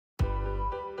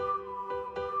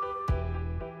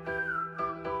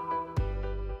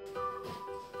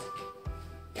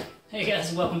Hey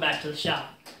guys, welcome back to the shop.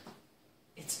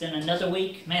 It's been another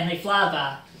week. Man, they fly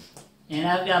by. And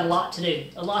I've got a lot to do.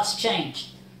 A lot's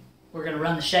changed. We're going to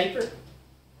run the shaper.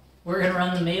 We're going to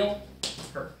run the mill,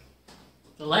 or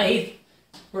the lathe.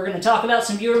 We're going to talk about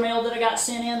some viewer mail that I got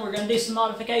sent in. We're going to do some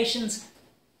modifications.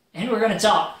 And we're going to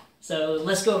talk. So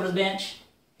let's go over to the bench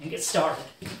and get started.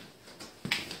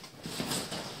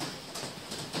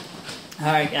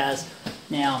 Alright guys,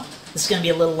 now this is going to be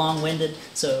a little long-winded,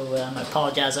 so I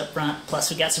apologize up front. Plus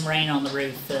we got some rain on the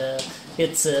roof.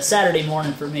 It's Saturday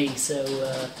morning for me, so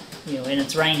and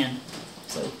it's raining.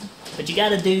 But you got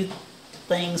to do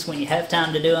things when you have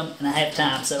time to do them, and I have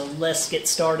time. So let's get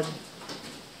started.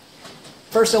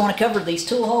 First, I want to cover these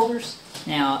tool holders.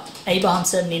 Now,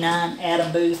 A-Bomb79,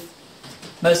 Adam Booth,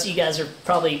 most of you guys are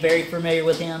probably very familiar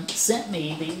with him, sent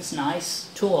me these nice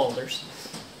tool holders.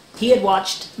 He had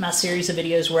watched my series of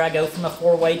videos where I go from a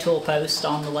 4-way tool post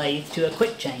on the lathe to a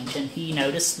quick change, and he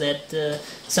noticed that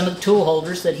some of the tool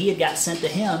holders that he had got sent to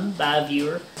him by a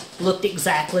viewer looked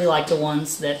exactly like the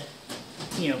ones that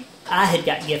I had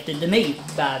got gifted to me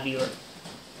by a viewer.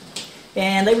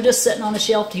 And they were just sitting on a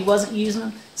shelf. He wasn't using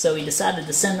them, so he decided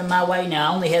to send them my way.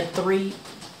 Now, I only had 3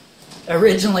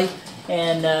 originally,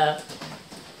 and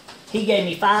he gave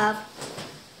me 5,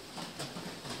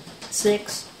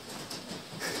 6,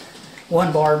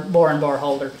 1 bore and bar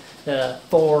holder,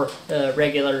 4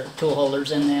 regular tool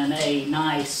holders, and then a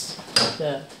nice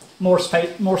Morse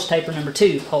taper number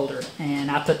 2 holder.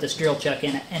 And I put this drill chuck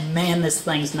in it, and man, this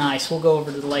thing's nice. We'll go over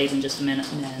to the lathe in just a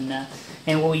minute,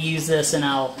 and we'll use this, and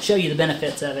I'll show you the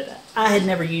benefits of it. I had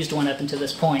never used one up until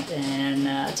this point, and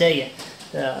I tell you,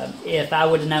 if I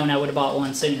would have known, I would have bought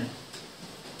one sooner.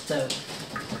 So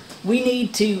we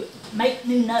need to make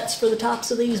new nuts for the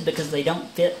tops of these because they don't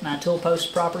fit my tool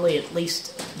post properly, at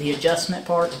least the adjustment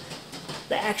part.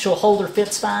 The actual holder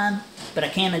fits fine, but I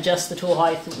can't adjust the tool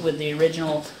height with the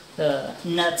original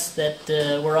nuts that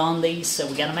were on these, so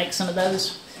we got to make some of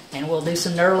those, and we'll do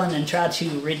some knurling and try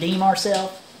to redeem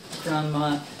ourselves from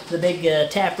the big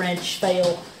tap wrench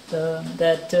fail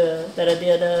that I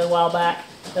did a while back.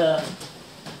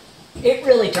 It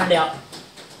really turned out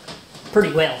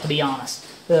pretty well, to be honest.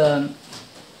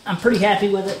 I'm pretty happy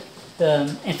with it.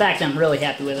 In fact, I'm really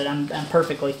happy with it. I'm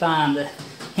perfectly fine. The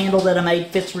handle that I made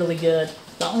fits really good.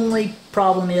 The only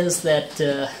problem is that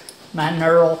my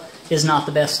knurl is not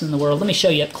the best in the world. Let me show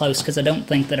you up close because I don't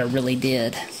think that I really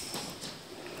did.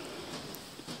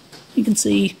 You can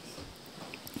see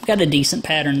I've got a decent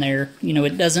pattern there.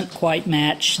 It doesn't quite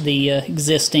match the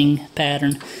existing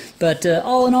pattern, but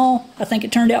all in all, I think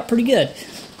it turned out pretty good.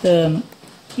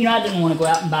 I didn't want to go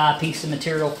out and buy a piece of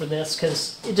material for this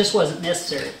because it just wasn't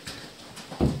necessary.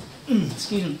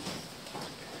 Excuse me.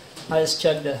 I just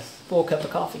chugged a full cup of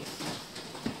coffee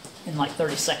in like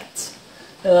 30 seconds.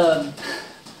 A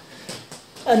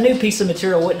new piece of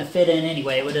material wouldn't have fit in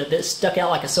anyway. It would have stuck out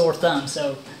like a sore thumb.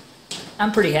 So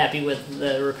I'm pretty happy with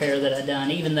the repair that I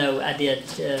done, even though I did,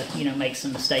 make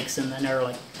some mistakes in the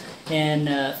knurling.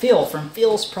 And Phil from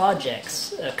Phil's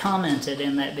Projects commented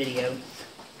in that video.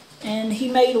 And he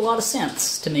made a lot of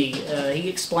sense to me. He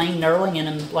explained knurling in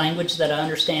a language that I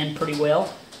understand pretty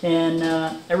well, and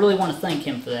I really want to thank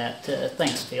him for that.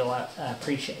 Thanks, Phil. I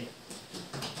appreciate it.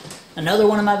 Another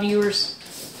one of my viewers,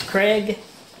 Craig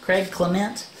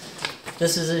Clement.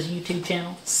 This is his YouTube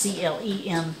channel,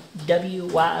 CLEMWYO.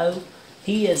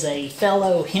 He is a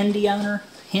fellow Hindi owner,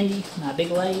 my big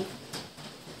lathe,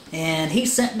 and he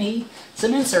sent me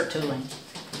some insert tooling,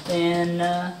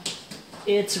 and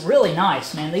it's really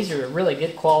nice, man. These are really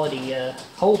good quality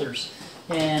holders,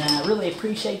 and I really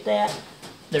appreciate that.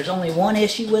 There's only one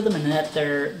issue with them, and that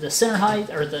the center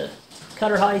height, or the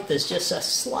cutter height, is just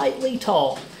slightly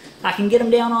tall. I can get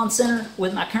them down on center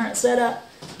with my current setup,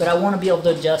 but I want to be able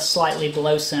to adjust slightly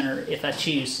below center if I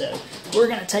choose. So we're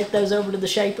going to take those over to the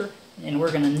shaper, and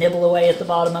we're going to nibble away at the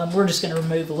bottom of them. We're just going to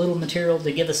remove a little material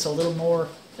to give us a little more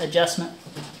adjustment.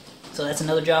 So that's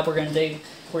another job we're going to do.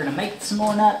 We're going to make some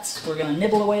more nuts. We're going to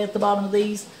nibble away at the bottom of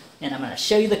these, and I'm going to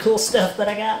show you the cool stuff that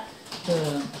I got.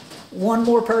 One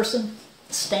more person,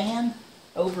 Stan,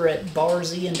 over at Bar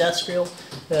Z Industrial.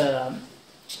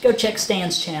 Go check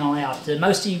Stan's channel out.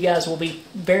 Most of you guys will be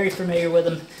very familiar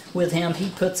with him. He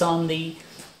puts on the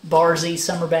Bar Z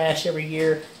Summer Bash every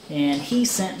year, and he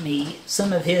sent me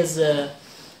some of his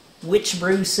Witch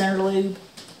Brew Center Lube,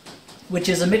 which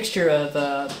is a mixture of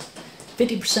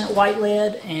 50% white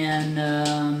lead and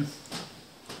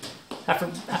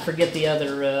I forget the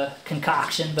other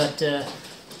concoction, but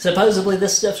supposedly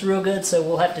this stuff's real good, so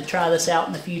we'll have to try this out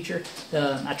in the future.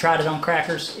 I tried it on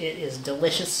crackers. It is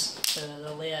delicious.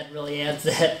 The lead really adds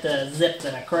that zip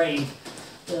that I crave.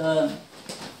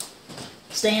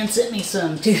 Stan sent me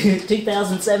some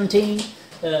 2017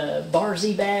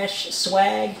 Barzy Bash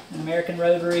swag, an American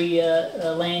Rotary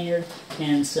lanyard,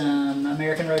 and some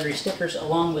American Rotary stickers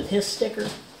along with his sticker.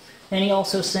 And he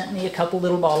also sent me a couple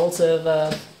little bottles of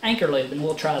Anchor Lube, and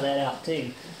we'll try that out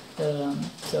too. So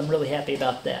I'm really happy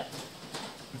about that.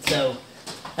 So,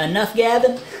 enough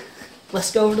gabbing.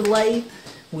 Let's go over to the lathe.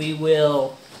 We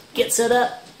will get set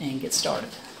up and get started.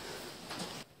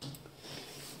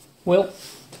 Well,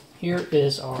 here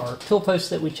is our tool post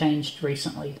that we changed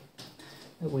recently.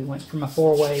 We went from a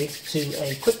 4-way to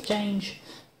a quick change.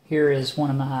 Here is one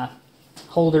of my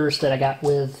holders that I got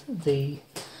with the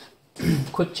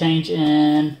quick change,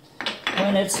 and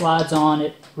when it slides on,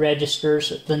 it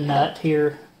registers the nut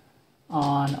here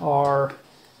on our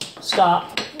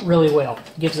stop really well.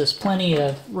 It gives us plenty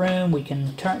of room. We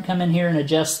can come in here and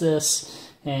adjust this,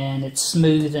 and it's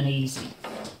smooth and easy.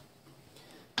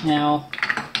 Now,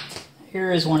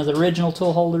 here is one of the original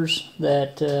tool holders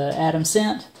that Adam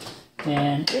sent,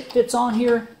 and it fits on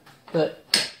here,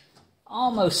 but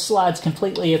almost slides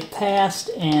completely past,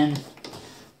 and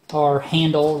our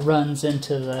handle runs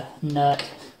into the nut.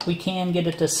 We can get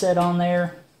it to sit on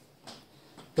there,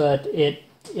 but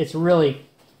it's really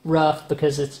rough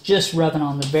because it's just rubbing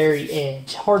on the very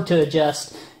edge. Hard to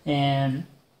adjust and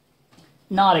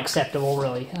not acceptable,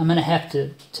 really. I'm going to have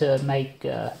to make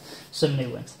some new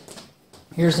ones.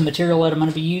 Here's the material that I'm going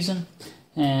to be using,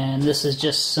 and this is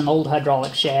just some old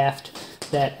hydraulic shaft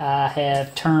that I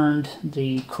have turned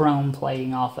the chrome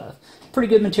plating off of. Pretty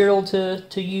good material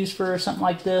to use for something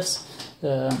like this.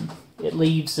 It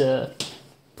leaves a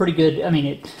pretty good, I mean,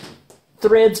 it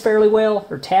threads fairly well,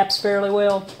 or taps fairly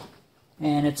well,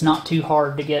 and it's not too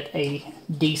hard to get a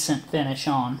decent finish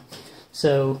on.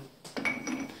 So,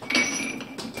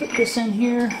 put this in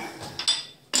here.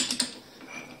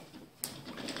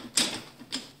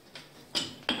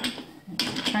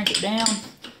 Crank it down.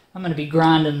 I'm going to be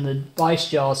grinding the vice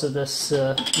jaws of this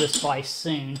this vice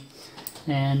soon,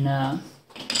 and I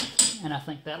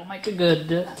think that'll make a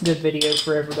good video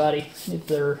for everybody if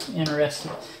they're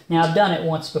interested. Now, I've done it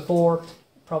once before,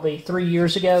 probably 3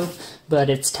 years ago, but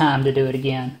it's time to do it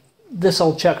again. This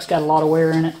old chuck's got a lot of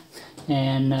wear in it,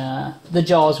 and the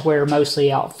jaws wear mostly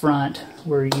out front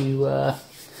where you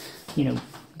you know,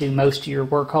 do most of your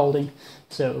work holding.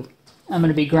 So I'm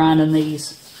going to be grinding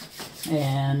these,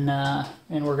 and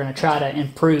we're going to try to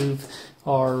improve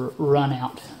our run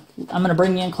out. I'm going to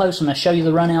bring you in close. I'm going to show you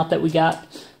the run out that we got,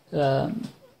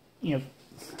 you know,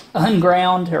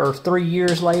 unground or 3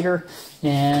 years later,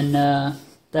 and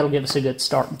that'll give us a good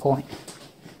starting point.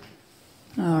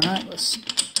 Alright, let's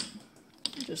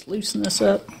just loosen this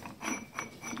up,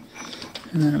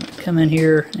 and then I'm going to come in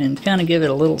here and kind of give it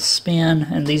a little spin,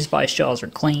 and these vice jaws are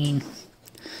clean.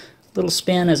 Little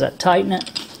spin as I tighten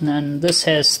it, and then this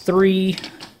has 3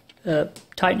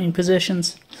 tightening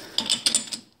positions.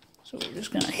 So we're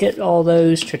just going to hit all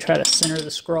those to try to center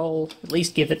the scroll, at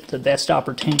least give it the best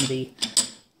opportunity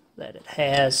that it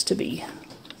has to be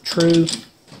true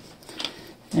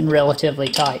and relatively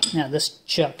tight. Now, this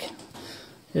chuck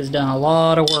has done a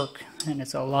lot of work, and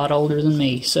it's a lot older than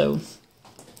me, so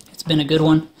it's been a good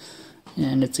one,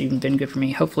 and it's even been good for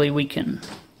me. Hopefully we can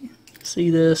see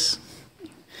this.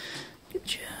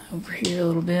 Get you over here a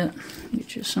little bit,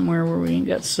 get you somewhere where we ain't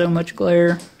got so much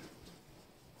glare.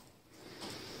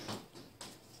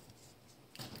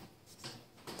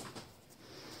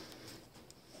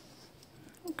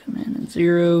 We'll come in and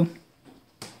 0.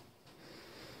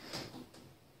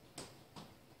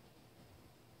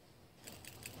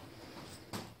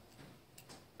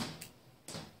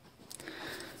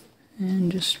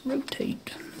 And just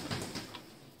rotate.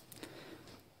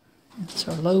 That's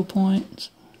our low point.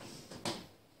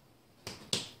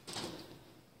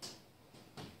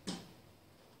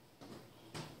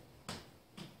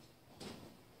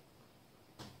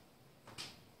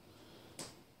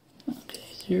 Okay,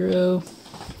 0.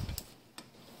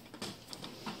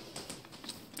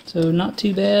 So not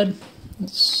too bad.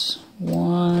 That's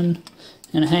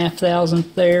 1.5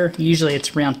 thousandth there. Usually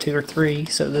it's around 2 or 3,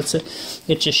 so that's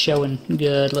it's just showing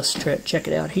good. Let's check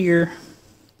it out here.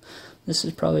 This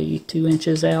is probably 2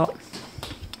 inches out.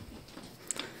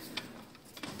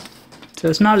 So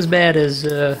it's not as bad as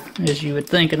you would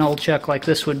think an old chuck like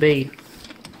this would be.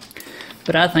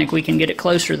 But I think we can get it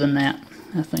closer than that.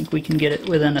 I think we can get it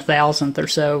within 1,000th or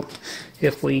so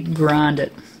if we grind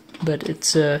it. But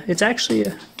it's actually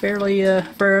a fairly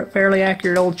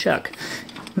accurate old chuck.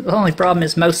 The only problem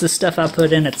is most of the stuff I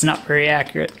put in it's not very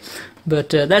accurate. But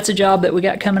that's a job that we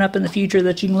got coming up in the future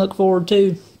that you can look forward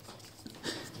to.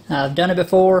 I've done it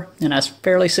before, and I was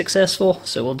fairly successful,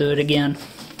 so we'll do it again.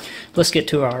 Let's get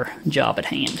to our job at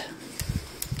hand.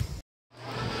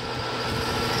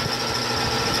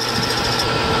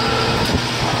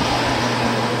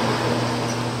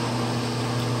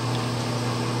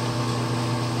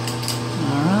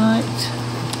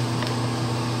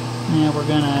 we're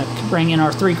gonna bring in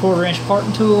our 3/4 inch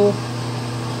parting tool.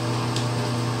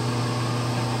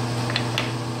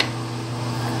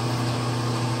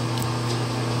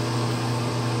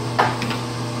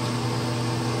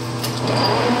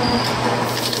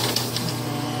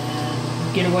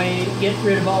 Get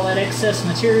rid of all that excess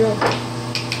material.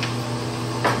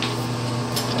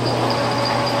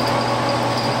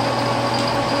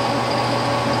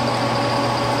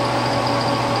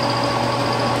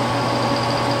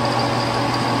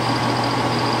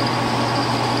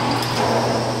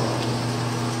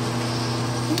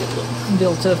 Get a little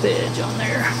built-up edge on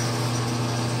there.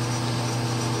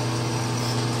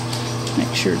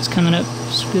 Make sure it's coming up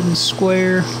good and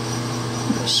square.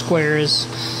 Square as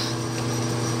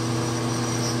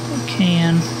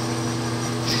can.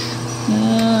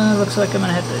 Looks like I'm going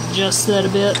to have to adjust that a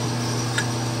bit.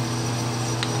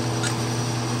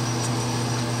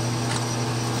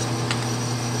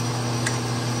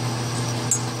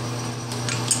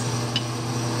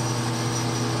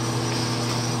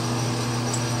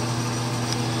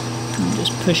 I'm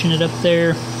just pushing it up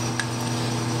there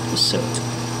just so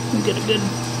we get a good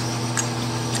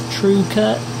true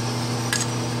cut.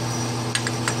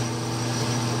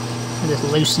 I just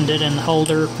loosened it in the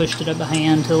holder, pushed it up a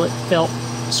hand until it felt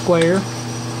square,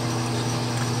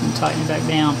 and tighten it back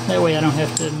down. That way I don't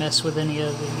have to mess with any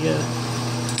of the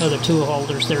other tool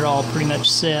holders. They're all pretty much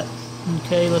set.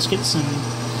 Okay, let's get some,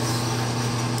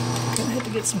 gonna have to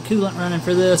get some coolant running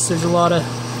for this. There's a lot of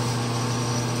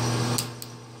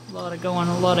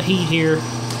heat here.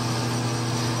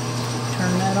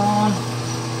 Turn that on.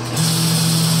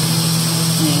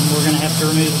 And we're gonna have to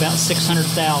remove about 600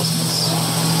 thousandths.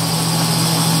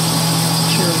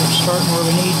 We're starting where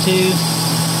we need to.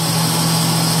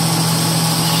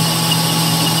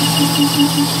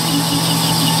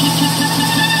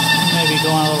 Maybe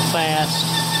going a little fast.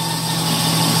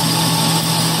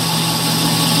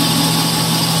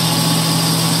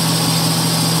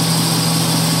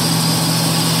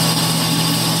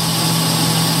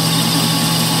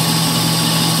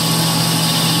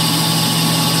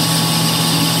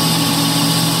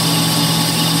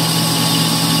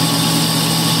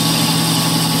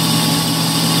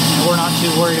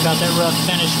 Too worried about that rough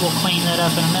finish. We'll clean that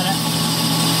up in a minute.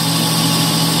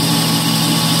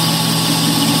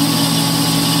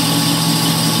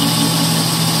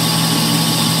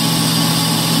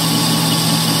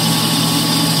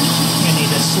 We need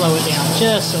to slow it down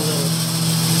just a little.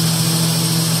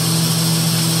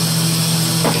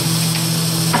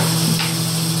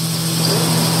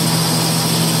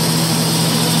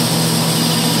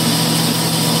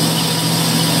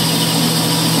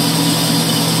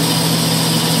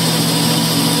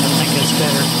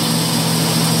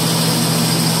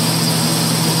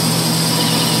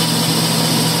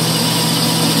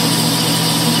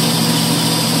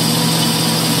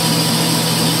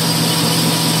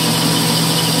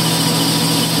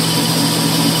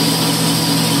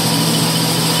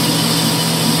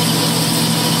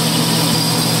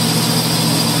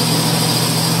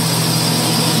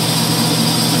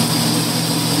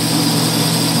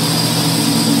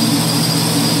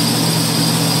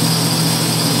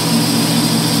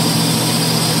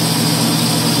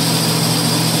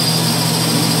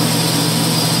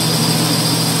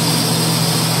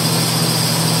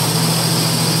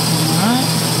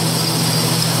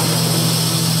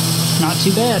 Not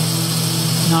too bad.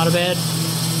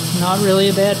 Not really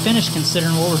a bad finish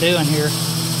considering what we're doing here.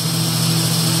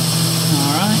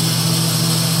 All right.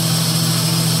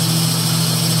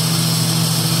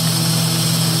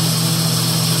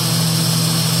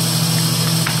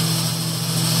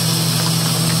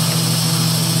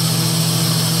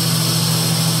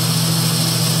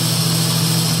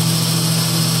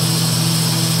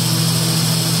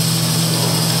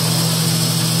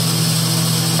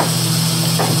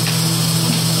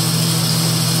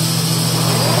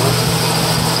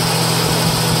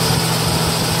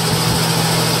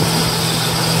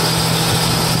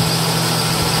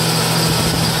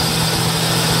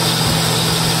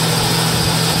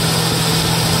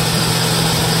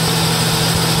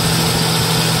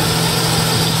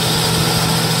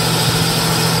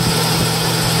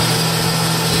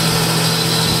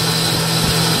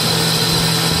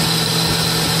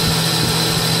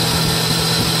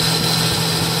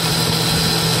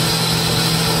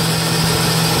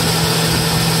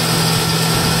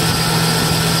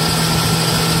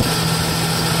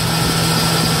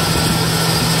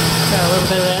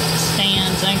 Bit of that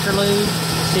Stan's anchor lube.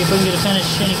 See if we can get a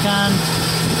finish any kind.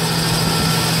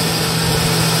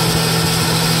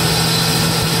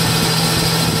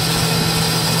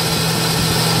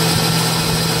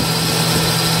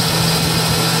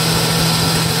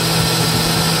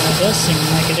 does seem to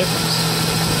make a difference.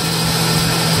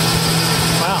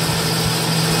 Wow.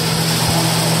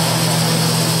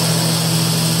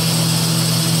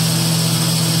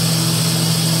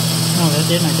 Oh, that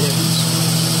did make a difference.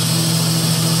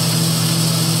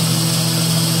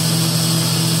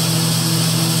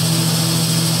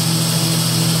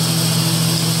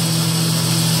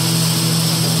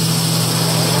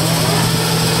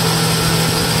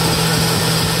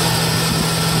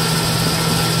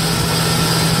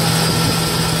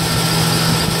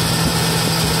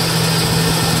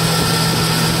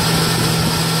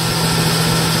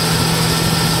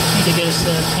 To get us a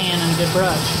pan and a good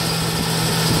brush.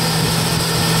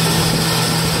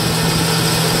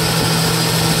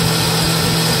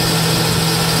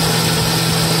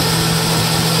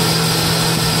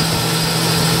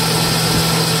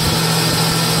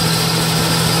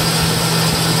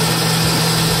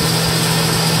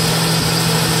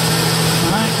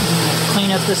 Alright, I'm going to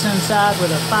clean up this inside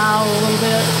with a file a little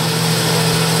bit.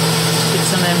 Get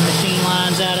some of them machine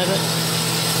lines out of it.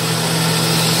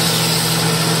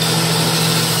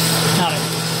 Not a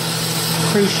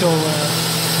crucial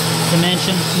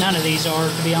dimension. None of these are,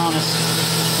 to be honest.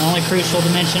 The only crucial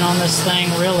dimension on this thing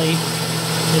really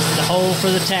is the hole for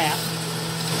the tap.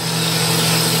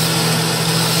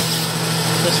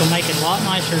 This will make it a lot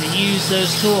nicer to use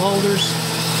those tool holders.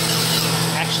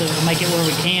 Actually, it'll make it where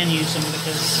we can use them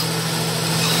because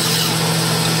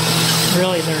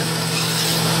really they're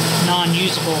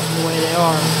non-usable the way they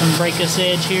are. I'm going to break this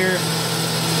edge here.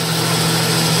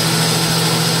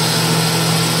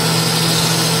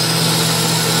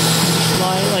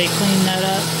 Lightly clean that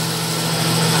up.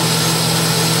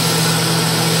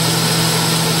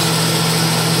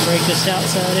 Break this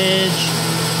outside edge.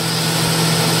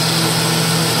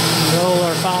 Roll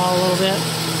our file a little bit.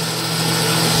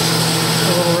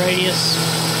 A little radius.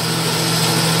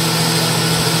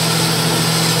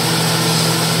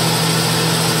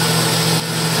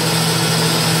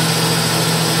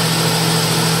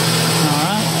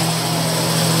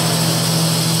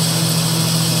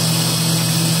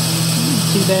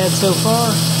 Too bad so far.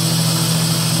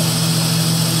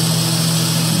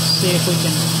 Let's see if we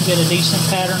can get a decent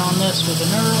pattern on this with the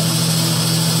knurl.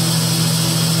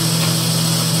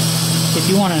 If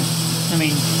you want to, I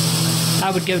mean, I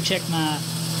would go check my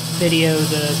video,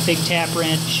 the big tap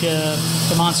wrench,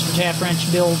 the monster tap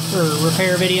wrench build or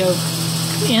repair video.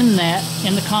 In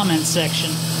the comments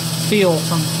section, Phil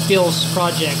from Phil's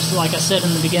Projects, like I said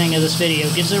in the beginning of this video,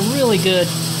 gives a really good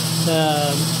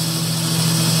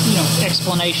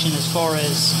explanation as far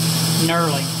as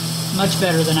knurling. Much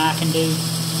better than I can do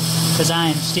because I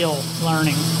am still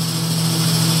learning.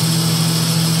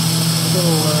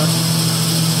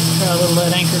 Try a little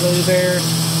lead anchor lube there.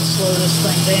 Slow this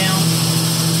thing down.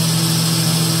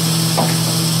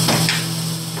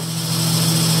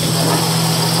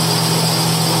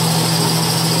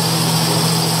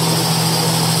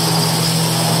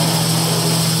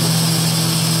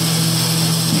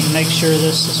 Make sure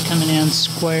this is coming in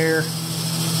square.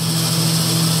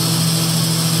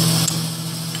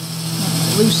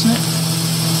 Loosen it,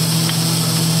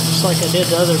 just like I did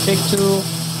the other big tool.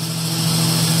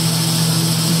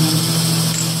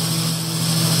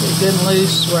 Get it good and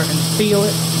loose where I can feel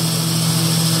it.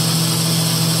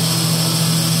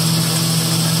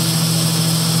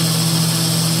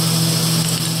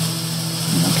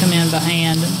 And I'll come in by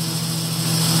hand and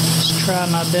just try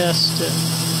my best to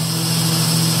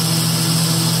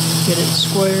get it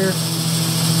square.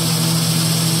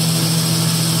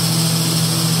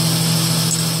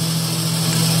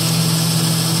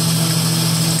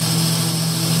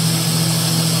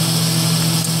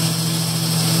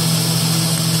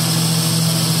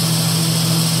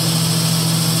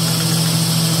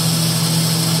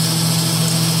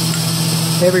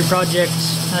 Every project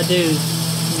I do,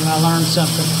 I learn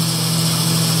something.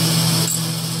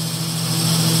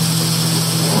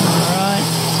 Alright.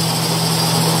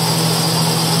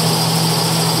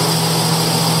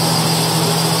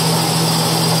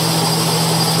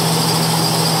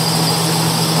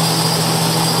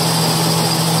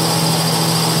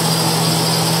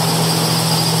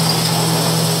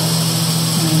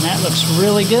 And that looks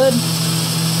really good.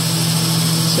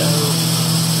 So,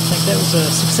 I think that was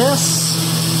a success.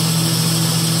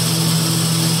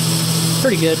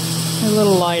 Pretty good. A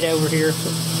little light over here,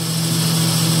 but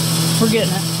we're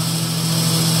getting it.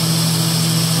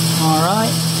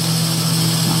 Alright.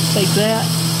 I'll take that.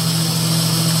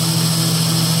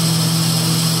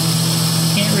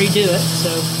 Can't redo it, so.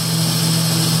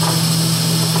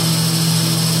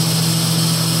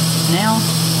 Now,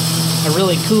 a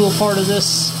really cool part of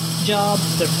this job,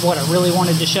 what I really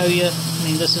wanted to show you I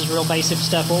mean, this is real basic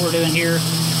stuff. What we're doing here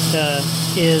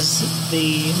is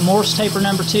the Morse taper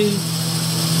number 2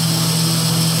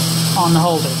 on the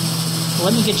holder. So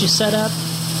let me get you set up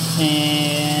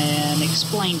and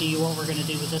explain to you what we're going to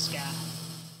do with this guy.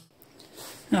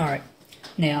 Alright,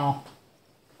 now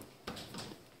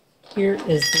here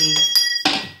is the,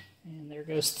 and there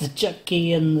goes the chuck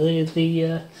key and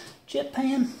the chip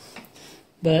pan,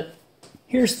 but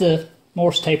here's the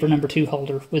Morse taper number 2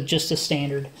 holder with just a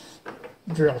standard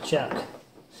drill chuck.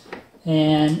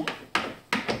 And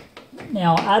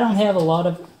now I don't have a lot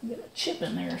of, got a chip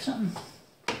in there or something.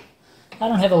 I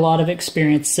don't have a lot of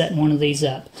experience setting one of these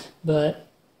up, but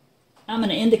I'm going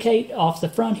to indicate off the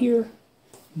front here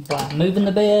by moving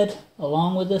the bed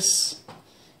along with this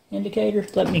indicator.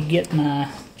 Let me get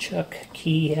my chuck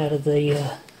key out of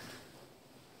the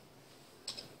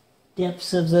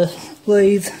depths of the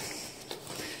lathe.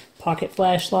 Pocket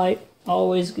flashlight,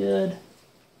 always good.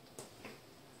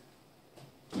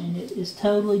 And it is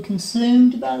totally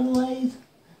consumed by the lathe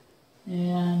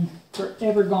and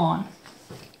forever gone.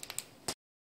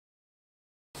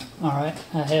 Alright,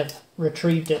 I have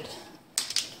retrieved it.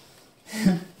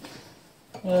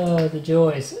 Oh, the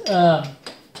joys.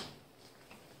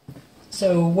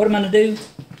 So what I'm going to do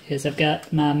is I've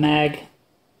got my mag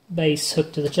base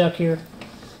hooked to the chuck here.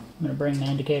 I'm going to bring my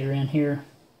indicator in here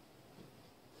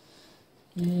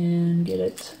and get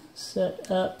it set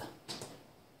up.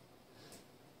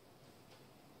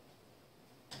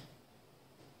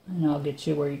 And I'll get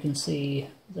you where you can see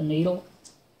the needle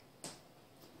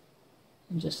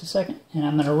in just a second. And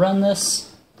I'm going to run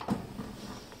this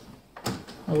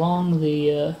along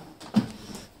the, I'm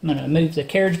going to move the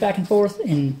carriage back and forth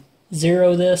and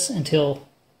zero this until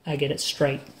I get it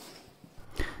straight.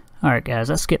 Alright guys,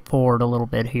 let's skip forward a little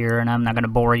bit here, and I'm not going to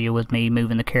bore you with me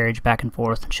moving the carriage back and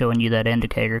forth and showing you that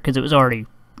indicator, because it was already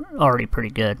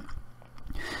pretty good.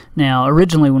 Now,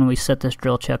 originally when we set this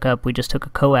drill chuck up, we just took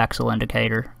a coaxial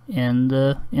indicator in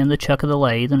the chuck of the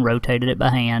lathe and rotated it by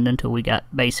hand until we got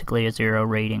basically a 0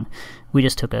 reading. We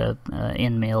just took a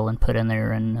end mill and put in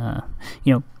there, and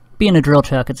you know, being a drill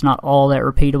chuck, it's not all that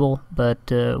repeatable, but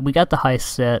we got the height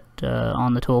set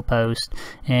on the tool post,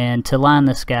 and to line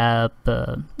this guy up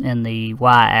in the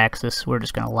y-axis, we're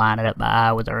just going to line it up by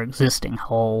eye with our existing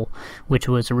hole, which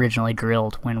was originally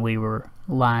drilled when we were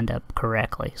lined up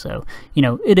correctly. So, you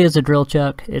know, it is a drill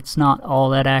chuck. It's not all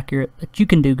that accurate, but you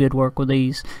can do good work with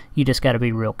these. You just got to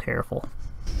be real careful.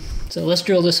 So let's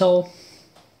drill this hole.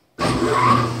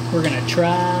 We're going to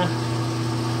try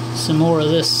some more of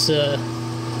this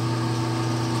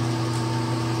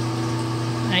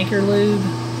anchor lube.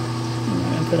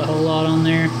 I'm going to put a whole lot on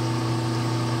there.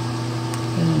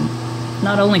 And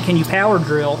not only can you power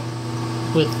drill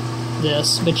with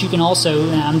this, but you can also,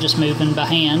 I'm just moving by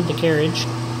hand the carriage.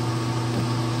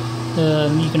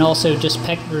 You can also just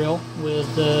peck drill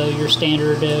with your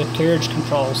standard carriage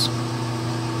controls.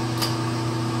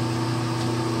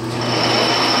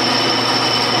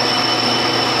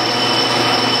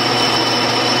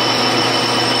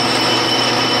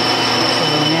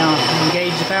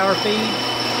 Power feed, and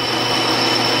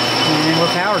then we're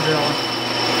power drilling.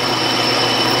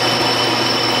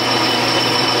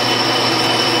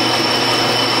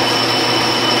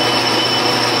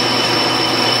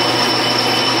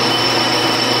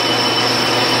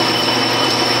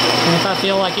 And if I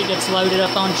feel like it gets loaded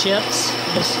up on chips,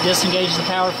 just disengage the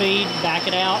power feed, back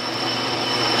it out,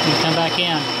 and come back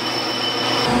in.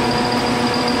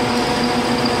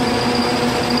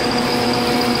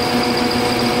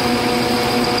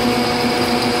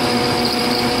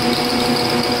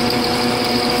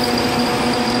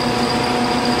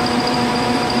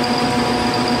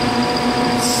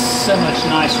 So much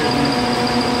nicer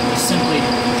than simply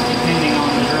depending on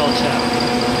the drill chuck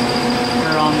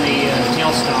or on the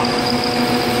tailstock.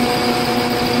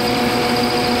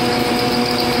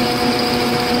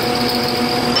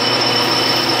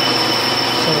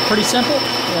 So pretty simple,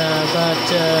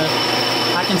 but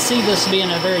I can see this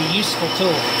being a very useful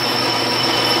tool.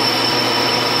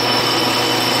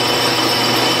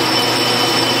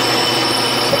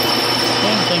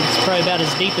 Okay, I think it's probably about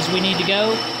as deep as we need to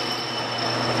go.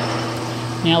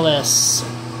 Now let's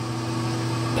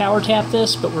power tap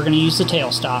this, but we're going to use the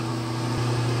tailstock.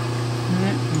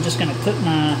 Alright, I'm just going to put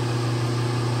my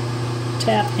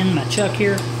tap in my chuck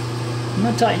here. I'm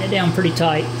going to tighten it down pretty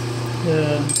tight,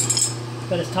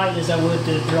 but as tight as I would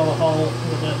to drill a hole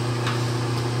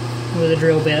with a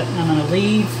drill bit. I'm going to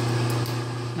leave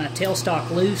my tailstock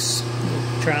loose.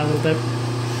 We'll try a little bit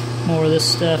more of this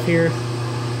stuff here.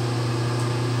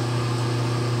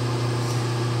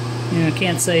 You know, I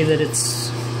can't say that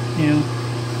it's, you know,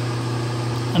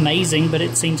 amazing, but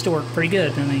it seems to work pretty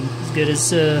good. I mean, as good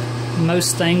as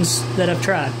most things that I've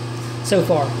tried so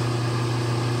far.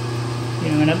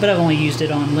 You know, but I've only used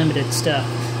it on limited stuff.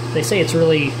 They say it's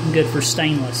really good for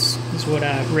stainless, is what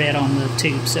I read on the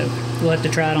tube, so we'll have to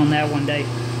try it on that one day.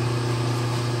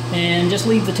 And just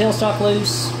leave the tailstock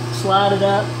loose, slide it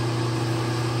up,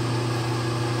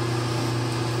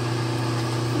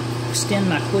 extend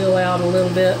my quill out a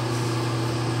little bit,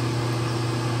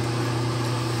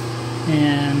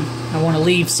 and I want to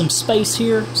leave some space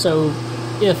here, so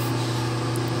if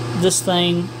this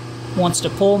thing wants to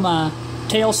pull my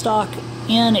tailstock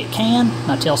in, it can.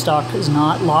 My tailstock is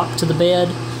not locked to the bed,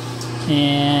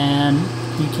 and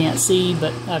you can't see,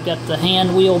 but I've got the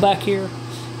hand wheel back here,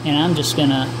 and I'm just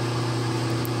gonna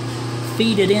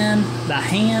feed it in by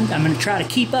hand. I'm gonna try to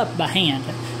keep up by hand.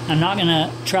 I'm not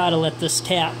gonna try to let this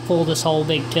tap pull this whole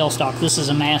big tailstock. This is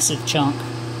a massive chunk.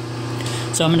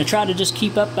 So I'm gonna try to just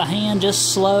keep up by hand,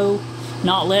 just slow,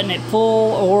 not letting it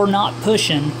pull or not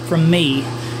pushing from me.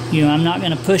 You know, I'm not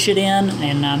gonna push it in,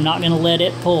 and I'm not gonna let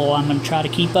it pull. I'm gonna try to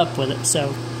keep up with it.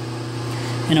 So,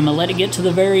 and I'm gonna let it get to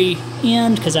the very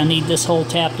end, because I need this hole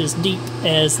tapped as deep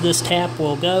as this tap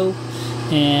will go,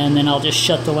 and then I'll just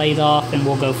shut the lathe off and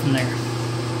we'll go from there.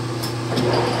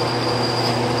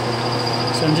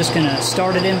 So I'm just gonna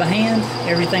start it in by hand.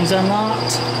 Everything's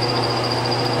unlocked,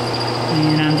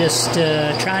 and I'm just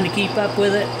trying to keep up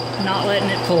with it, not letting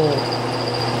it pull.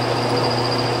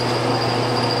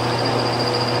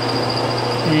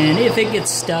 And if it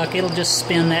gets stuck, it'll just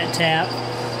spin that tap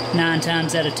 9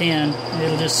 times out of 10.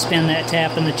 It'll just spin that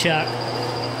tap in the chuck.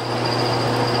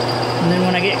 And then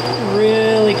when I get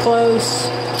really close,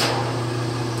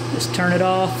 just turn it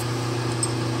off.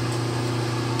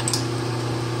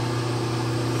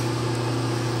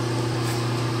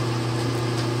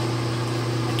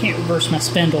 I can't reverse my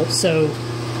spindle, so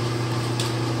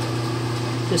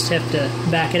just have to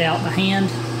back it out by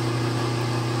hand.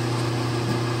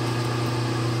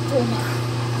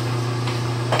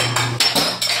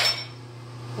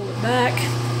 Pull it back.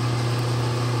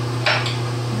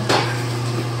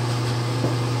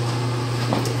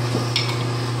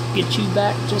 Get you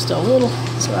back just a little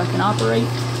so I can operate.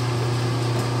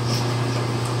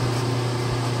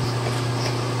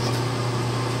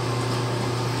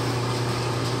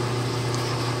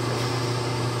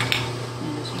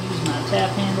 And just use my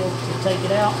tap handle to take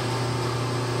it out.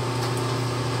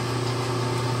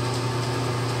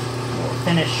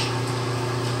 Finish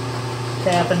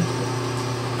tapping.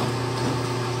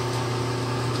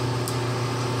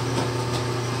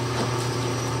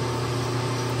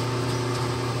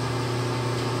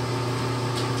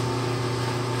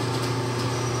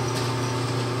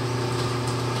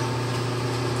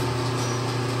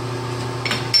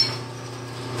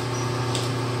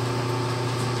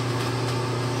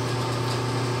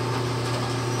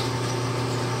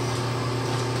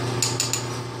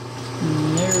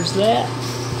 And there's that.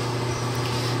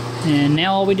 And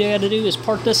now all we got to do is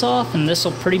part this off, and this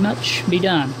will pretty much be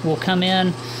done. We'll come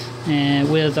in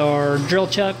with our drill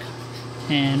chuck,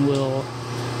 and we'll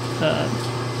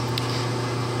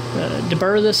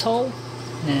deburr this hole,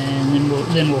 and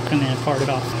then we'll come in and part it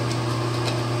off.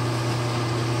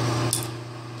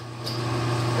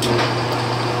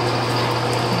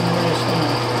 And we're just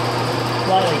gonna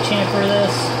lightly chamfer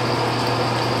this.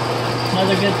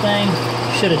 Another good thing,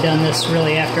 should have done this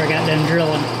really after I got done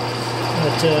drilling.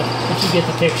 But you get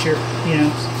the picture, you know.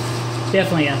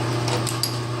 Definitely a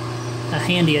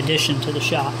handy addition to the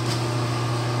shop.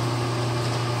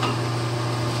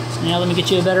 So now let me get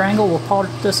you a better angle. We'll part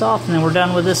this off, and then we're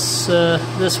done with this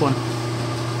this one.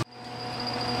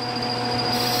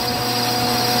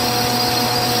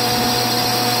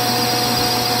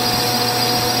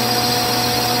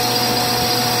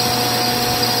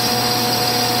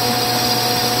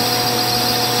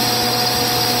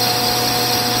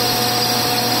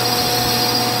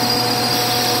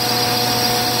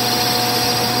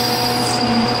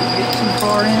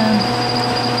 In, and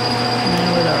then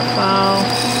with our file,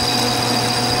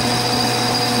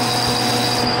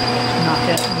 knock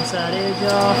that inside edge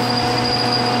off.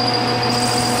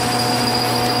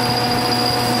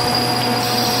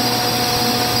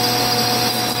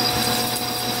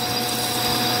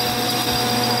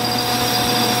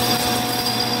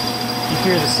 You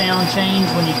hear the sound change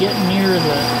when you get near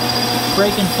the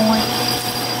breaking point.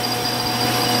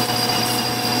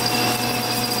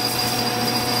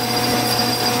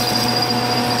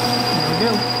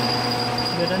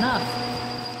 Good enough.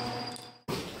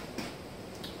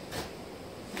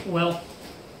 Well,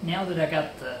 now that I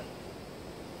got the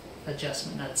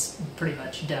adjustment, that's pretty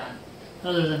much done.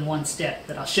 Other than one step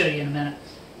that I'll show you in a minute.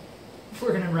 if we're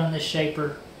going to run this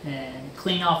shaper and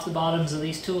clean off the bottoms of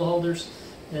these tool holders,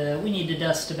 we need to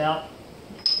dust about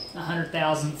 100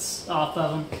 thousandths off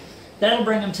of them. That'll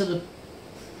bring them to the,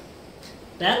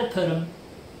 that'll put them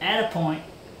at a point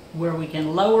where we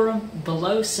can lower them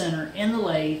below center in the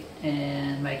lathe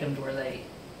and make them to where they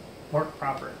work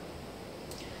proper.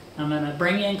 I'm going to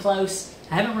bring you in close.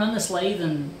 I haven't run this lathe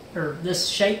or this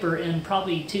shaper in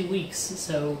probably 2 weeks,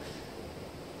 so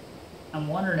I'm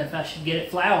wondering if I should get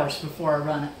it flowers before I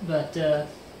run it. But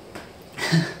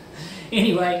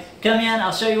anyway, come in,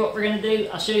 I'll show you what we're going to do.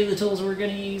 I'll show you the tools we're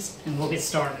going to use, and we'll get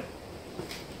started.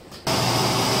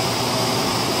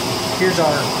 Here's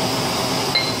our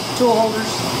tool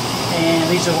holders, and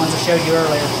these are the ones I showed you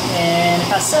earlier. And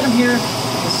if I set them here,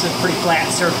 this is a pretty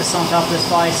flat surface on top of this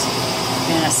vise,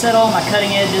 and I set all my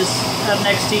cutting edges up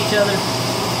next to each other,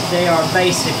 they are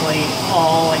basically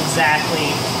all exactly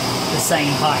the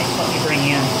same height. Let me bring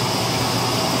in.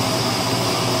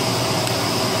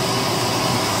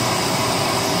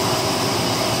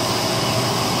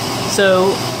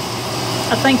 So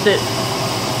I think that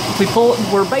if we pull,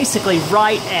 we're basically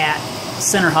right at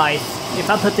center height. If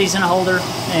I put these in a holder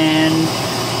and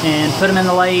put them in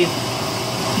the lathe,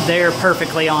 they're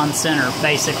perfectly on center,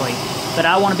 basically. But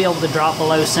I want to be able to drop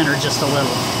below center just a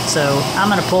little. So I'm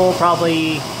going to pull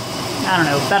probably, I don't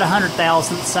know, about 100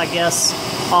 thousandths, I guess,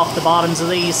 off the bottoms of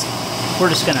these. We're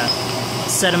just going to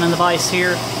set them in the vise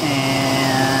here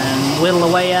and whittle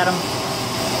away at them.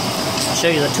 I'll show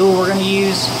you the tool we're going to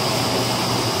use.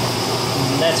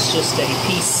 And that's just a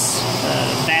piece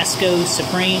of Vasco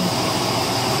Supreme.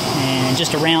 And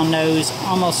just a round nose,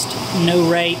 almost no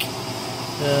rake,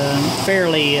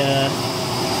 fairly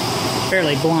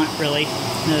blunt, really.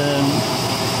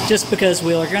 Just because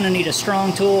we are going to need a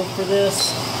strong tool for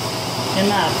this. In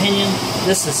my opinion,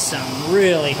 this is some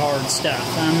really hard stuff.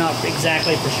 I'm not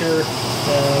exactly for sure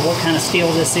what kind of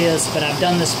steel this is, but I've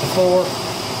done this before,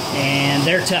 and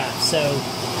they're tough. So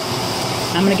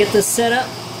I'm going to get this set up,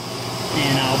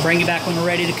 and I'll bring you back when we're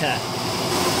ready to cut.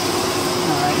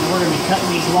 Alright, we're going to be cutting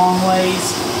these long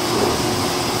ways.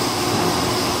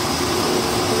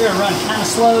 We're going to run kind of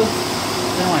slow. I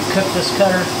don't want to cook this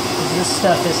cutter because this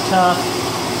stuff is tough.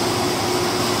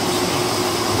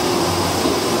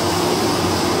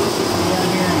 Down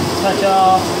here and touch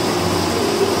off.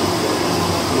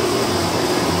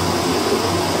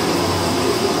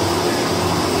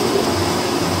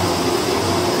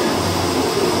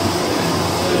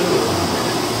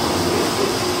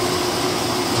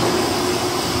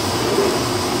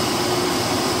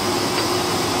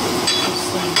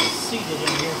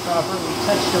 Proper. We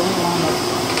touched a little on the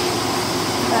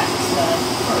back side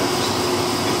first.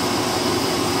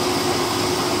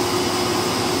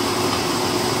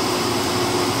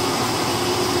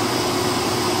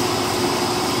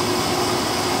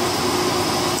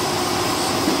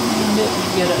 And it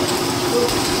would get a,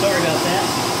 oops, sorry about that.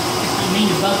 I didn't mean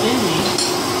to bump into these.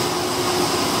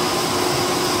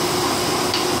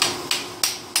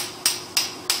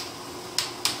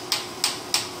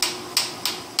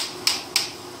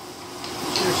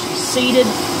 Seated.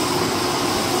 Get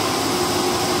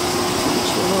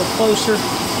you a little closer.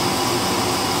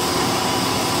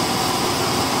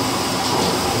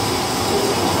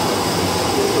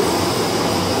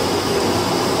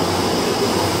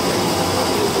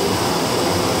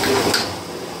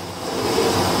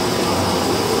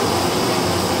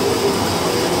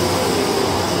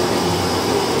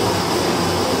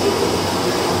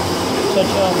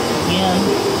 Touch off again.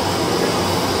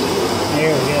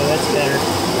 There we go, that's better.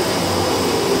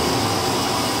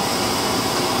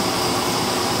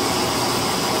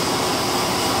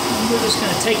 We're just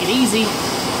going to take it easy.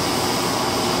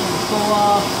 Pull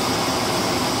off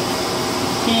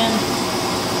 10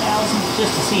 thousandths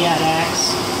just to see how it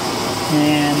acts.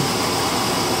 And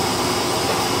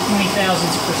 20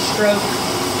 thousandths per stroke.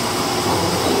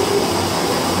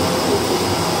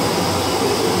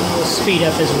 And we'll speed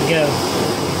up as we go.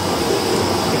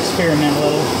 Experiment a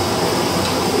little.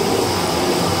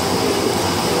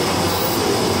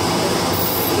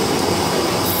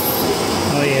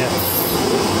 Oh yeah.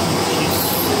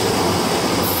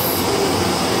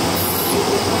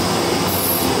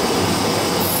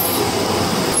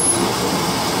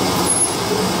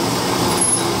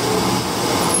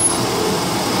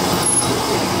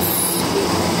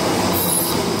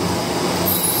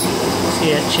 See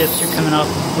that chips are coming off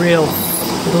real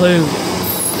blue.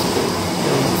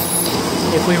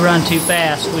 So if we run too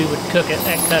fast, we would cook it,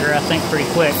 that cutter, I think, pretty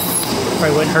quick.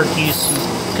 Probably wouldn't hurt to use some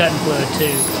cutting fluid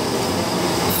too.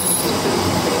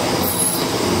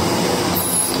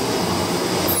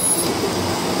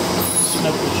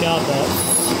 Smoke the shop up.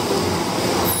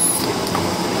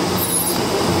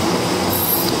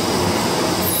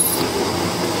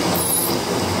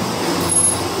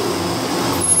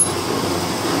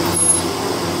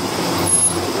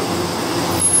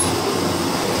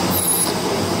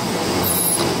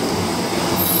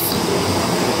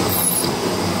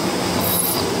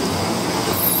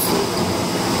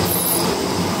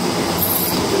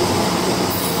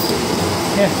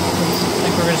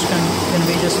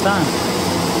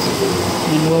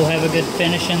 and we'll have a good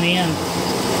finish in the end.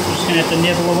 We're just going to have to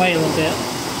nibble away a little bit.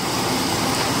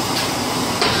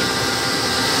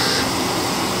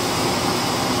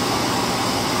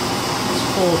 It's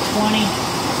full 20.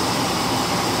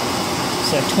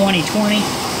 So 20-20.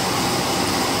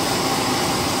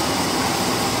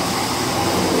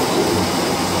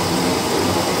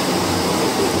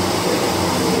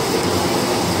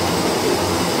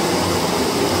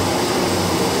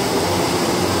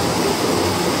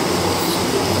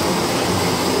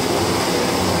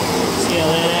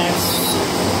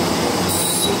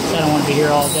 I don't want to be here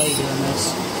all day doing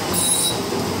this.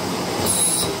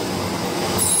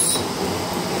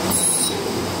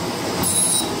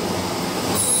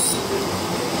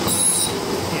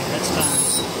 Yeah, that's fine.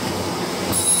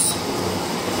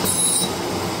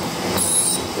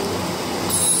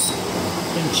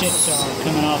 Them chips are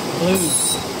coming off the blue.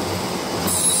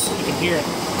 You can hear it.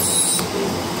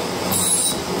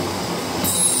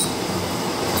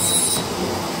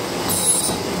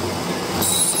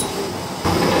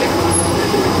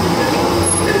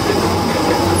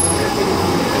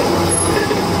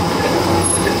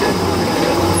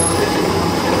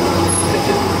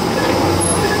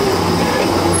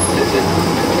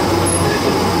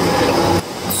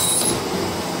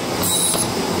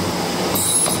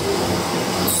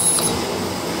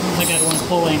 I don't want to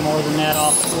pull any more than that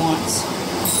off at once.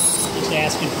 Just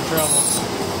asking for trouble.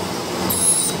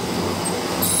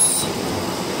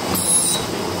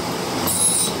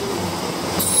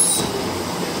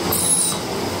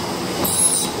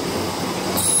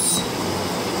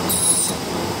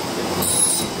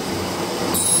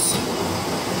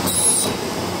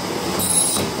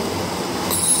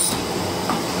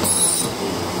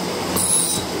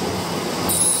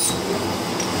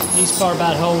 These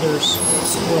carbide holders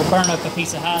will burn up a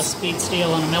piece of high-speed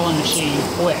steel on a milling machine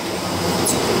quick.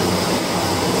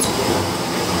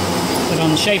 But on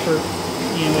the shaper,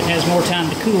 you know, it has more time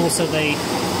to cool, so the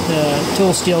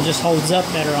tool steel just holds up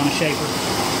better on a shaper.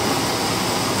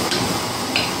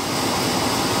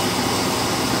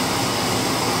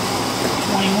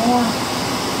 More.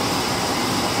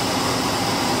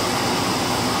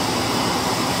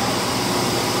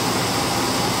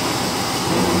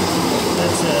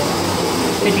 That's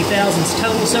 50 thousandths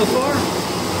total so far.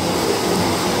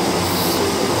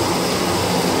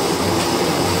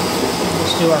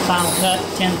 Let's do our final cut,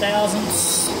 10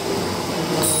 thousandths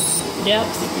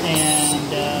depth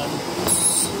and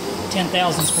 10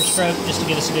 thousandths per stroke, just to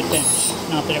get us a good finish.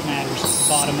 Not that it matters, it's the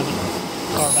bottom of the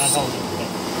carbide holder, but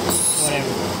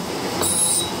whatever.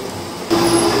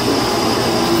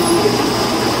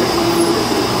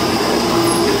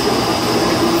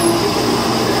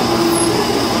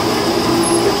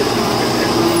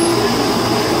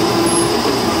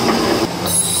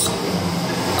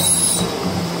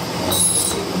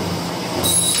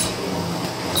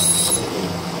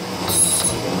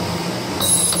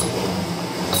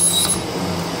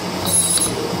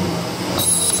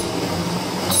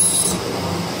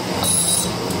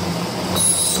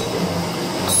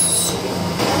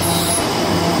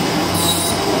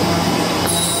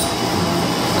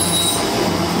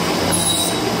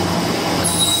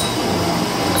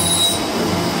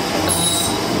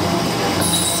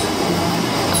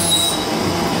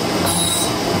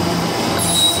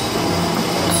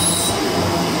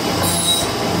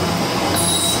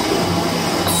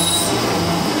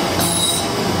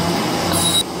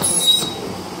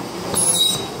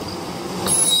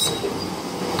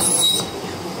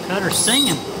 Cutter's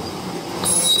singing.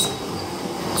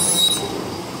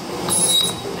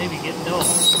 Maybe getting dull.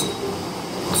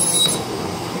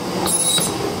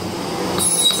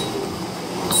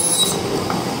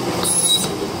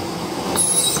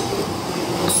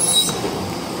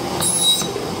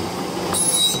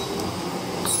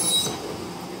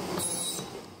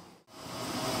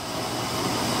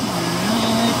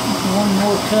 Alright, one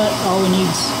more cut, all we need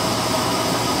is.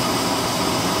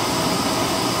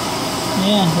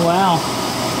 Yeah, wow.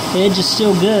 The edge is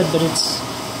still good, but it's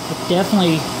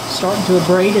definitely starting to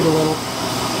abrade it a little.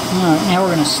 Alright, now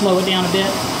we're going to slow it down a bit.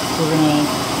 We're going to,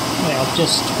 well,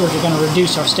 we're going to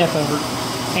reduce our step over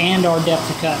and our depth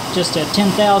of cut. Just a 10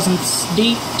 thousandths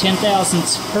deep, 10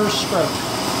 thousandths per stroke.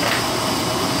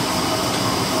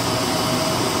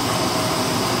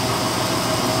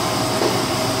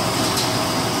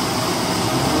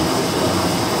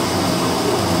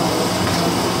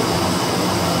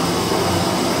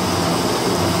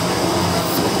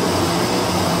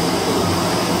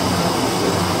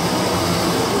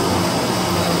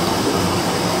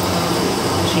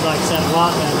 She likes that a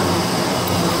lot better.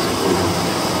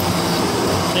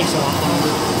 Takes a lot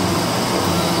longer.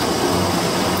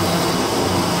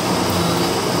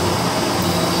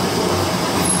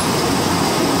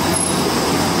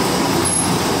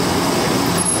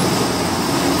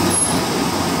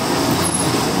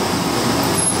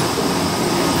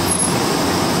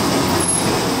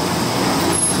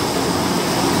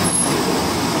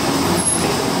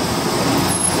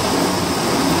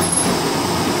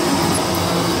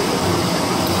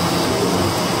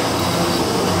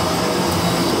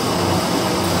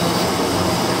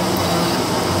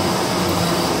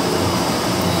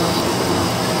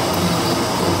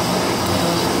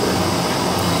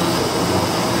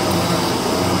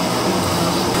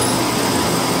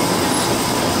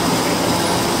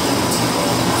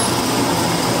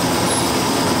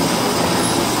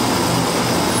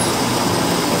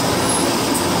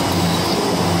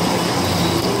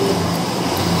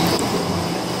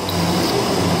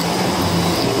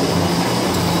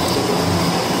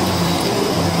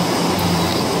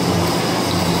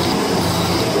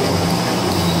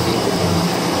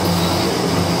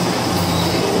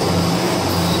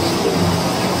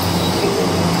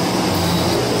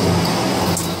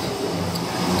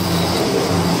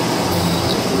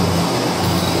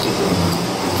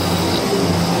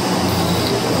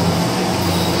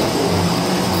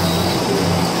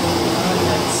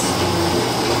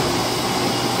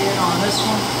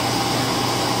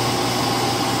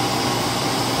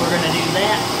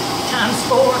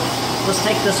 let's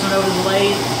take this one over to the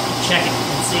lathe, check it,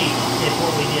 and see if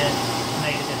what we did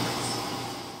made a difference.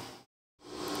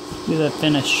 Look at that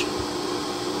finish.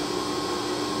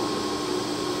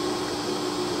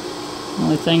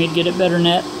 Only thing that'd get it better than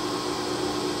that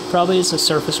probably is a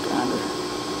surface grinder.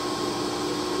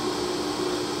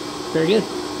 Very good.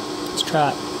 Let's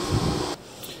try it.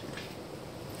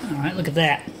 Alright, look at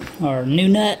that. Our new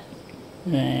nut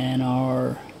and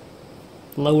our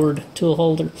lowered tool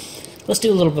holder. Let's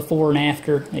do a little before and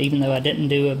after, even though I didn't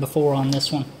do a before on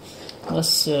this one. I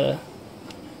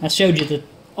showed you that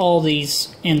all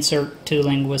these insert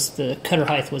tooling was, the cutter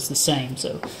height was the same.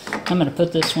 So I'm going to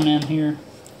put this one in here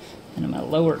and I'm going to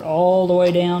lower it all the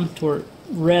way down to where it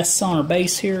rests on our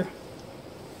base here.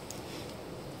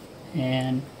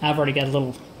 And I've already got a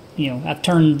little, I've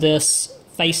turned this,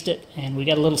 faced it, and we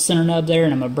got a little center nub there,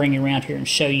 and I'm going to bring you around here and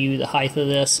show you the height of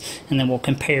this, and then we'll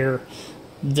compare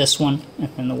this one and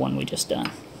then the one we just done.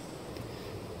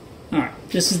 Alright,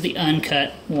 this is the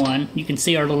uncut one. You can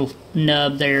see our little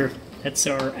nub there. That's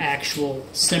our actual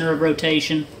center of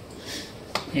rotation.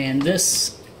 And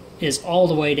this is all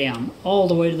the way down, all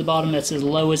the way to the bottom. That's as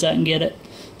low as I can get it.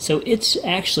 So it's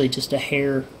actually just a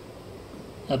hair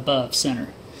above center.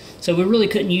 So we really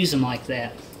couldn't use them like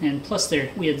that. And plus there,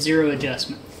 we had zero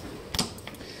adjustment.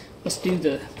 Let's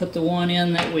put the one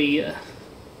in that we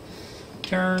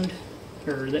turned,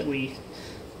 or that we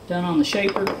done on the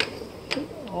shaper,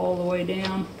 all the way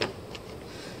down.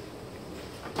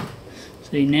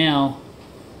 See, now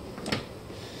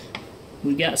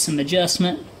we got some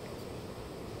adjustment.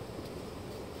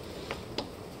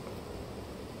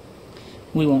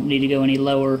 We won't need to go any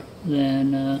lower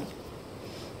than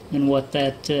what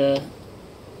that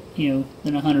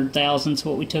than 100 thousandths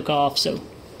what we took off. So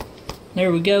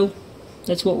there we go.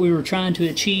 That's what we were trying to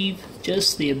achieve,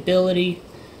 just the ability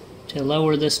to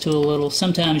lower this tool a little.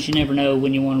 Sometimes you never know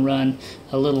when you want to run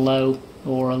a little low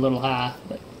or a little high,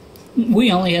 but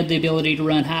we only had the ability to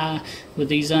run high with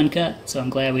these uncut, so I'm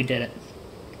glad we did it.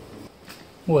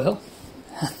 Well,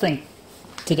 I think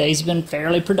today's been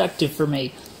fairly productive for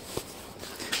me.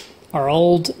 Our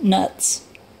old nuts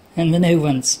and the new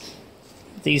ones.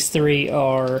 These three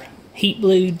are heat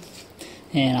blued,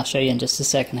 and I'll show you in just a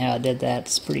second how I did that.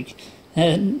 It's pretty,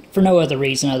 for no other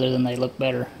reason other than they look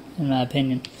better, in my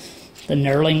opinion. The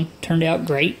knurling turned out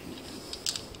great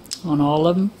on all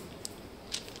of them.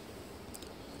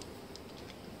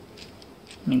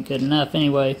 I mean, good enough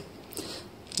anyway.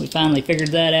 We finally figured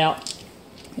that out,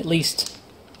 at least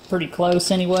pretty close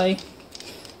anyway.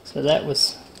 So that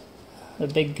was a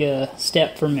big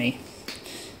step for me.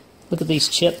 Look at these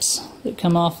chips that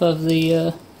come off of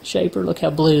the shaper. Look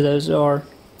how blue those are.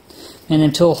 And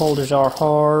then tool holders are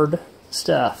hard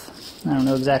stuff. I don't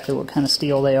know exactly what kind of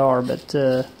steel they are, but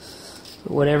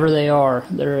whatever they are,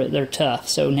 they're tough.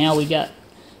 So now we got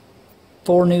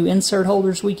 4 new insert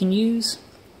holders we can use.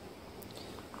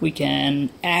 We can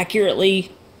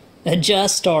accurately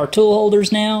adjust our tool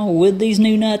holders now with these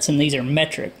new nuts, and these are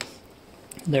metric.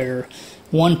 They're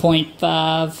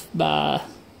 1.5 by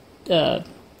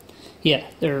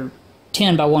they're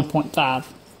 10 by 1.5.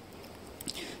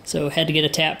 So had to get a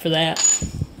tap for that.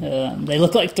 They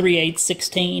look like 3/8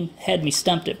 16. Had me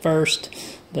stumped at first,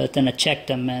 but then I checked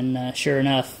them, and sure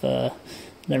enough,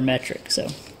 they're metric. So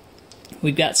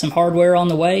we've got some hardware on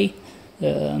the way.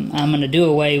 I'm going to do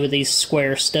away with these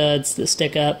square studs that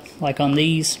stick up, like on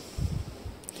these.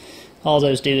 All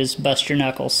those do is bust your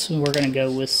knuckles. So we're going to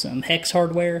go with some hex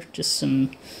hardware, just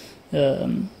some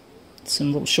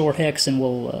little short hex, and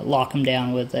we'll lock them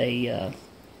down with an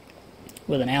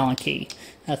Allen key.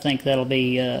 I think that'll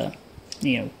be,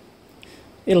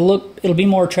 it'll be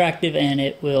more attractive, and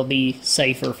it will be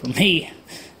safer for me.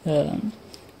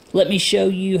 Let me show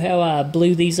you how I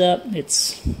blew these up.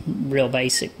 It's real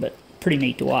basic, but pretty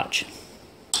neat to watch.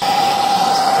 Start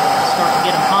to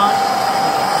get them hot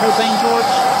with a propane torch,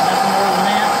 nothing more than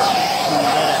that. You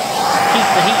gotta keep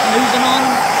the heat moving on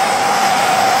them.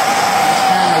 Just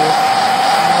kind of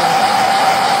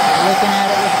looking at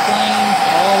it with the flame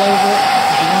all over it.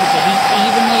 If you want the heat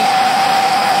evenly,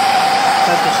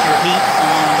 focus your heat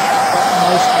on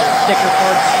most of your thicker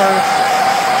parts first.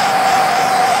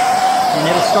 And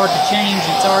it'll start to change.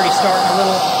 It's already starting a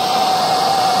little.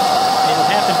 It'll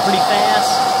happen pretty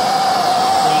fast.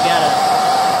 So you gotta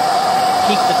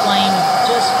keep the flame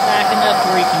just back enough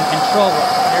where you can control it.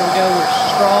 There we go, we're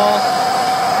straw.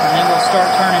 And then we'll start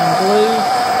turning blue.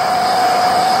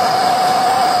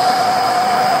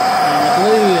 And the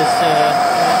blue is,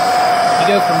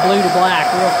 you go from blue to black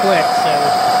real quick, so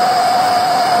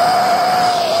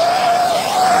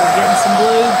we're getting some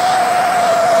blue.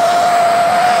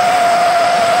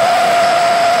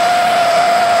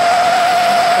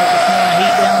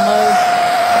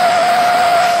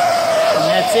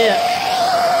 that's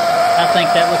it. I think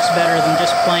that looks better than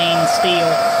just plain steel.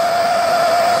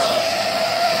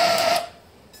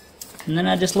 And then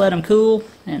I just let them cool,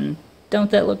 and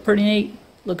don't that look pretty neat?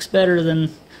 Looks better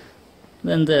than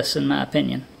this, in my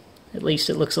opinion. At least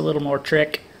it looks a little more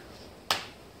trick.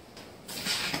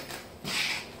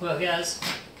 Well, guys,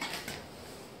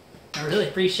 I really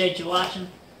appreciate you watching.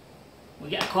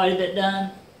 We got quite a bit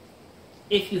done.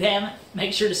 If you haven't,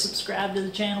 make sure to subscribe to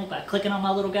the channel by clicking on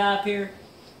my little guy up here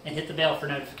and hit the bell for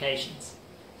notifications.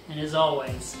 And as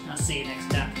always, I'll see you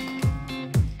next time.